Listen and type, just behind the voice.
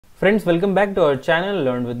Friends, welcome back to our channel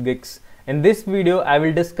Learn with Gigs. In this video, I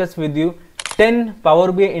will discuss with you 10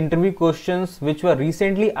 Power BI interview questions which were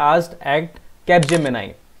recently asked at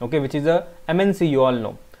Capgemini, which is a MNC you all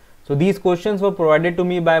know. So these questions were provided to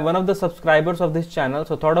me by one of the subscribers of this channel.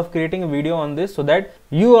 So thought of creating a video on this so that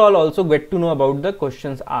you all also get to know about the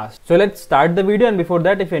questions asked. So let's start the video, and before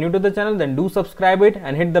that, if you're new to the channel, then do subscribe it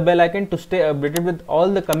and hit the bell icon to stay updated with all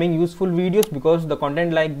the coming useful videos, because the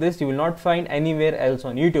content like this you will not find anywhere else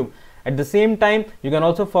on YouTube. At the same time, you can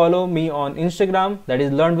also follow me on Instagram, that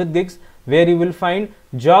is Learn with Gigs, where you will find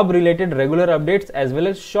job related regular updates as well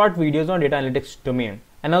as short videos on data analytics domain.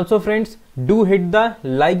 And also friends, do hit the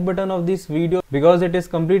like button of this video because it is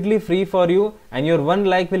completely free for you, and your one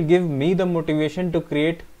like will give me the motivation to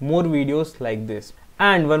create more videos like this.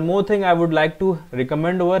 And one more thing I would like to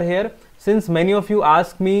recommend over here, since many of you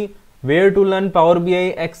ask me where to learn Power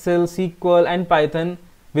BI, Excel, SQL and Python,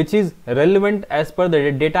 which is relevant as per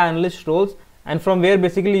the data analyst roles, and from where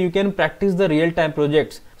basically you can practice the real-time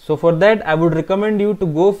projects. So for that, I would recommend you to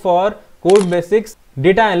go for Codebasics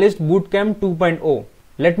Data Analyst Bootcamp 2.0.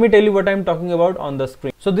 Let me tell you what I am talking about on the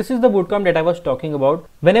screen. So this is the bootcamp that I was talking about.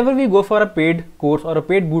 Whenever we go for a paid course or a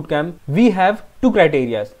paid bootcamp, we have two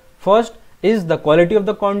criteria. First is the quality of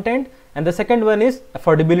the content, and the second one is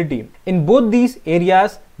affordability. In both these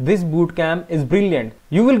areas, this bootcamp is brilliant.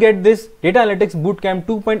 You will get this Data Analytics Bootcamp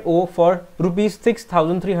 2.0 for rupees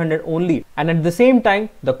 6,300 only, and at the same time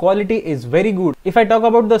the quality is very good. If I talk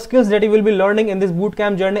about the skills that you will be learning in this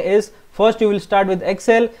bootcamp journey, is first you will start with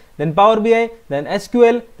Excel, then Power BI, then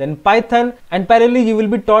SQL, then Python, and parallelly you will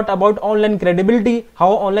be taught about online credibility, how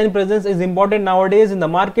online presence is important nowadays in the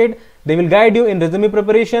market. They will guide you in resume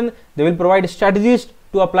preparation. They will provide strategies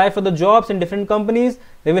to apply for the jobs in different companies.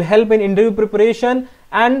 They will help in interview preparation,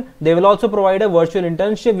 and they will also provide a virtual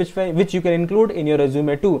internship which you can include in your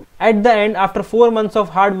resume too. At the end, after 4 months of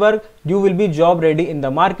hard work, you will be job ready in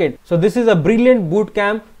the market. So this is a brilliant boot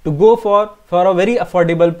camp to go for a very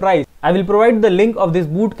affordable price. I will provide the link of this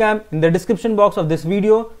boot camp in the description box of this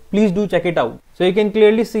video. Please do check it out. So you can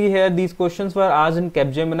clearly see here these questions were asked in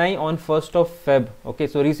Capgemini on 1st of Feb.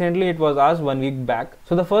 So recently it was asked 1 week back.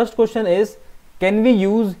 So the first question is, can we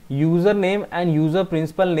use username and user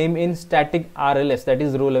principal name in static RLS, that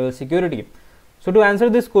is row level security? So to answer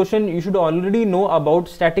this question, you should already know about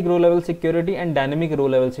static row level security and dynamic row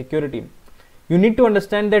level security. You need to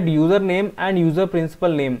understand that username and user principal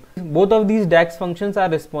name, both of these DAX functions are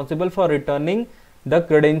responsible for returning the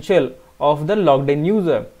credential of the logged in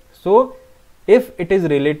user. So if it is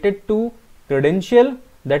related to credential,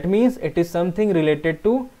 that means it is something related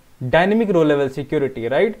to dynamic row level security,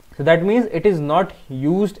 right? So that means it is not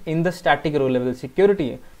used in the static row level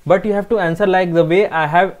security, but you have to answer like the way I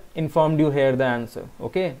have informed you here the answer.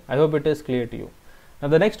 I hope it is clear to you. Now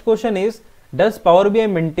the next question is, does Power BI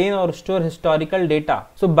maintain or store historical data?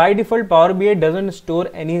 So by default, Power BI doesn't store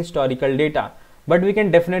any historical data, but we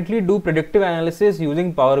can definitely do predictive analysis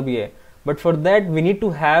using Power BI. But for that, we need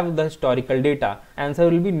to have the historical data. Answer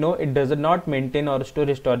will be no, it does not maintain or store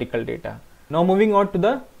historical data. Now moving on to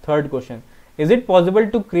the third question. Is it possible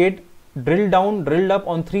to create drill down, drilled up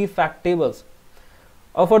on 3 fact tables?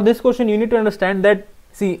 For this question, you need to understand that,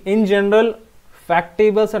 see, in general, fact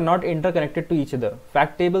tables are not interconnected to each other.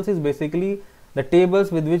 Fact tables is basically the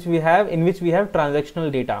tables in which we have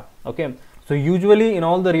transactional data. So usually in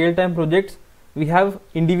all the real-time projects, we have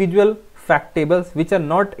individual fact tables which are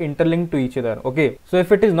not interlinked to each other. So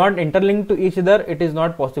if it is not interlinked to each other, it is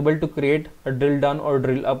not possible to create a drill down or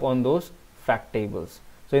drill up on those fact tables.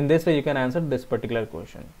 So in this way you can answer this particular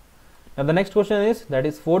question. Now the next question is, that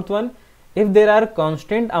is fourth one, if there are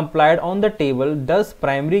constraints applied on the table, does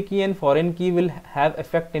primary key and foreign key will have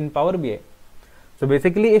effect in Power BI? So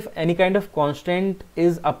basically, if any kind of constraint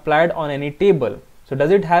is applied on any table, so does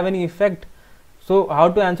it have any effect? So how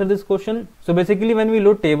to answer this question? So basically, when we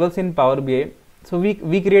load tables in Power BI, so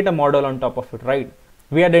we create a model on top of it, right?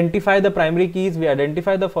 We identify the primary keys, we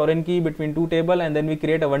identify the foreign key between two tables, and then we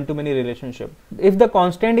create a one-to-many relationship. If the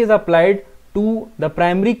constant is applied to the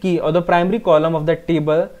primary key or the primary column of that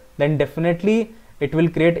table, then definitely it will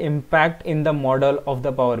create impact in the model of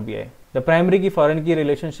the Power BI. The primary key foreign key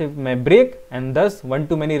relationship may break, and thus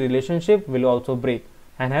one-to-many relationship will also break,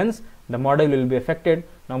 and hence the model will be affected.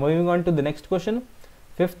 Now moving on to the next question,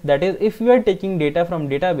 fifth, that is, if we are taking data from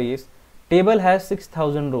database, table has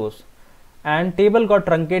 6,000 rows and table got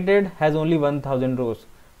truncated, has only 1,000 rows.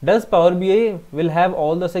 Does Power BI will have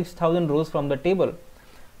all the 6,000 rows from the table?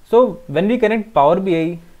 So when we connect Power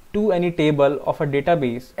BI to any table of a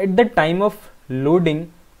database, at the time of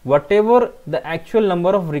loading, whatever the actual number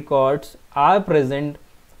of records are present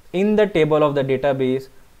in the table of the database,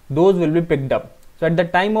 those will be picked up. So at the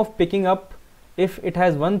time of picking up, if it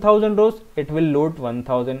has 1000 rows, it will load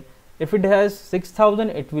 1000. If it has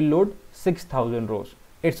 6000, it will load 6000 rows.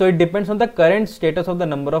 So it depends on the current status of the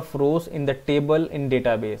number of rows in the table in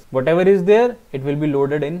database. Whatever is there, it will be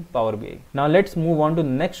loaded in Power BI. Now let's move on to the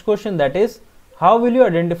next question, that is, how will you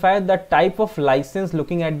identify the type of license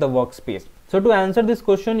looking at the workspace? So to answer this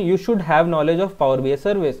question, you should have knowledge of Power BI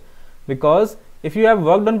service, because if you have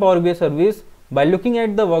worked on Power BI service, by looking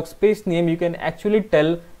at the workspace name, you can actually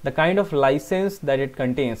tell the kind of license that it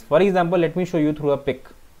contains. For example, let me show you through a pic.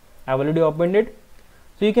 I've already opened it.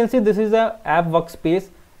 So you can see this is a app workspace,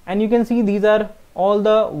 and you can see these are all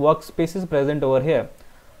the workspaces present over here.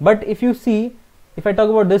 But if you see, if I talk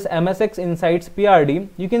about this MSX Insights PRD,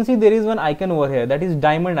 you can see there is one icon over here, that is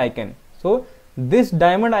diamond icon. So this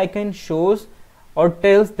diamond icon shows or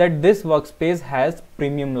tells that this workspace has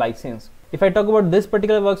premium license. If I talk about this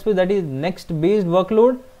particular workspace, that is next based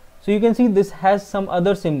workload, so you can see this has some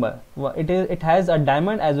other symbol. It has a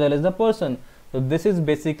diamond as well as the person. So this is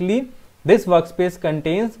basically, this workspace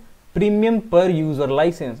contains premium per user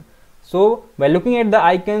license. So by looking at the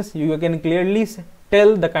icons, you can clearly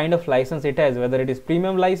tell the kind of license it has, whether it is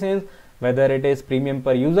premium license, whether it is premium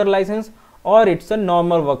per user license, or it's a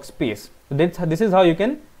normal workspace. So this is how you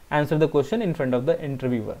can answer the question in front of the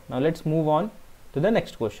interviewer. Now let's move on to the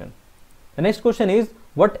next question. The next question is,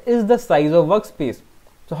 what is the size of workspace?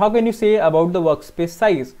 So how can you say about the workspace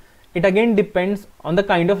size? It again depends on the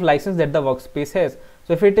kind of license that the workspace has.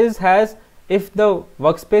 So if if the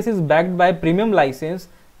workspace is backed by premium license,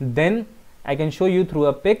 then I can show you through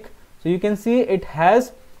a pic. So you can see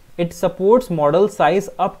it supports model size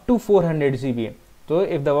up to 400 GB. So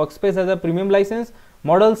if the workspace has a premium license,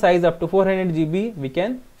 model size up to 400 GB we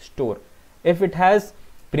can store. If it has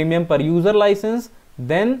premium per user license,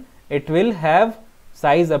 then it will have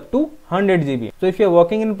size up to 100 GB. So if you are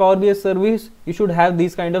working in Power BI service, you should have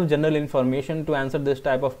these kind of general information to answer this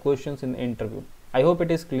type of questions in the interview. I hope it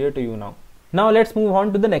is clear to you now. Now let's move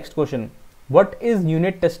on to the next question. What is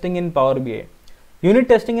unit testing in Power BI? Unit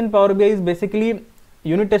testing in Power BI is basically,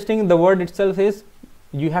 unit testing, the word itself is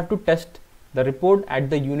you have to test the report at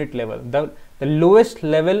the unit level, the lowest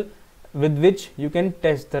level with which you can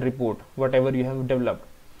test the report, whatever you have developed.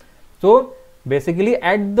 So basically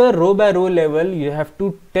at the row by row level, you have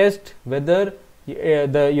to test whether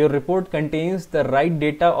your report contains the right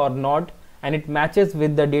data or not, and it matches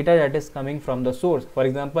with the data that is coming from the source. For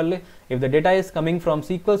example, if the data is coming from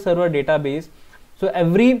SQL Server database, so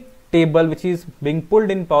every table which is being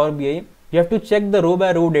pulled in Power BI, you have to check the row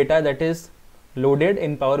by row data that is loaded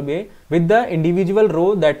in Power BI with the individual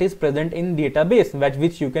row that is present in database,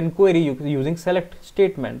 which you can query using select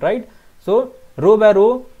statement, right? So row by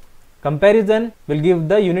row comparison will give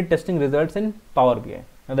the unit testing results in Power BI.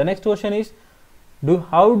 Now the next question is,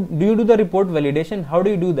 how do you do the report validation? How do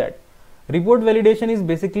you do that? Report validation is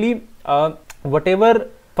basically whatever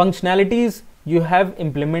functionalities you have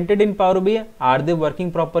implemented in Power BI, are they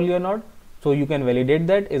working properly or not? So you can validate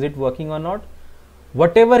that, is it working or not?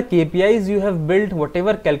 Whatever KPIs you have built,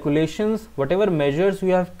 whatever calculations, whatever measures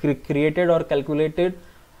you have created or calculated,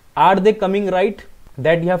 are they coming right?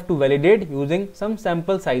 That you have to validate using some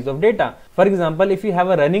sample size of data. For example, if you have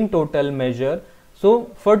a running total measure, so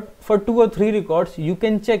for 2 or 3 records you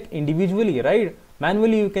can check individually, right?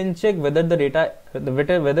 Manually you can check whether the data,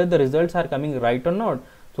 whether the results are coming right or not.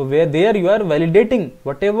 So where there you are validating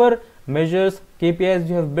whatever measures, KPIs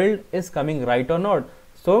you have built is coming right or not.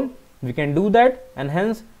 So we can do that, and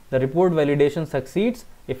hence the report validation succeeds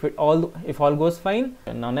if all goes fine.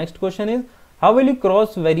 And now next question is, how will you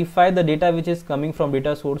cross verify the data which is coming from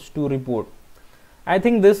data source to report? I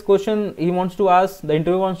think this question the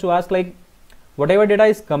interviewer wants to ask, like, whatever data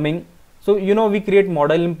is coming. So we create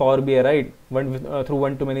model in Power BI, right? Through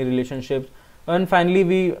one-to-many relationships, and finally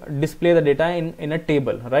we display the data in a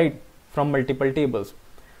table, right? From multiple tables.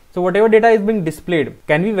 So whatever data is being displayed,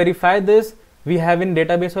 can we verify this we have in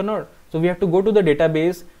database or not? So we have to go to the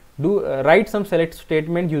database, write some select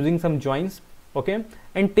statement using some joins, okay,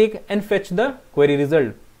 and fetch the query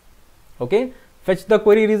result. Okay, fetch the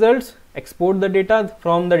query results, export the data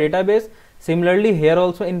from the database. Similarly here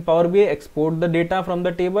also in Power BI, export the data from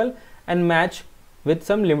the table and match with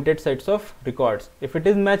some limited sets of records. If it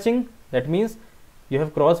is matching, that means you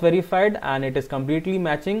have cross verified and it is completely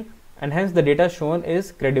matching, and hence the data shown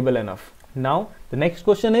is credible enough. Now the next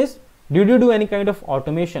question is, did you do any kind of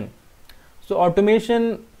automation? So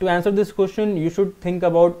automation, to answer this question, you should think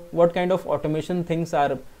about what kind of automation things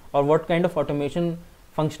are, or what kind of automation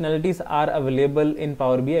functionalities are available in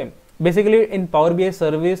Power BI. Basically in Power BI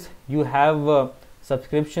service you have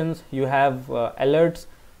subscriptions, you have alerts.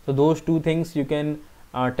 So those two things you can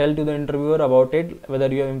tell to the interviewer about it, whether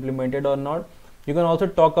you have implemented or not. You can also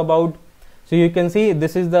talk about, so you can see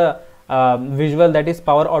this is the visual, that is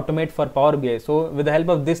Power Automate for Power BI. So with the help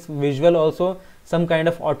of this visual also, some kind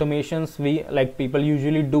of automations we like people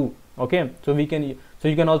usually do. Okay, so you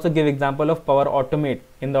can also give example of Power Automate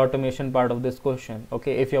in the automation part of this question.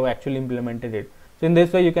 Okay, if you have actually implemented it. So in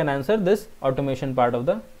this way you can answer this automation part of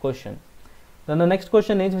the question. Then the next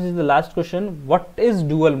question is, which is the last question, what is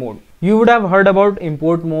dual mode? You would have heard about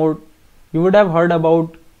import mode, you would have heard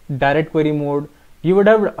about direct query mode, you would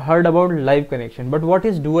have heard about live connection, but what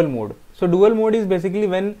is dual mode? So dual mode is basically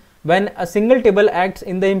when a single table acts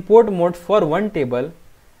in the import mode for one table,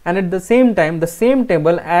 and at the same time the same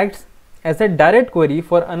table acts as a direct query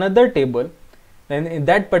for another table, then in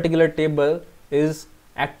that particular table is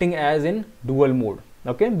acting as in dual mode.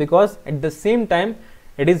 Okay, because at the same time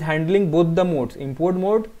it is handling both the modes, import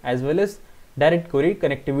mode as well as direct query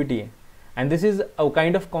connectivity. And this is a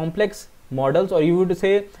kind of complex models, or you would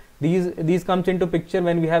say these comes into picture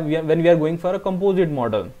when we are going for a composite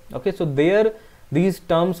model. Okay, so there these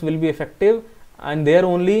terms will be effective, and there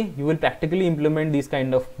only you will practically implement these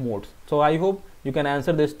kind of modes. So I hope you can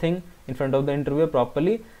answer this thing in front of the interviewer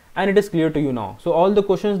properly, and it is clear to you now. So all the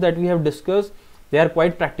questions that we have discussed, they are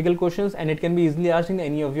quite practical questions, and it can be easily asked in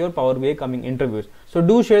any of your Power BI coming interviews. So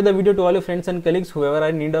do share the video to all your friends and colleagues, whoever are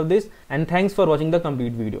in need of this, and thanks for watching the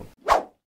complete video.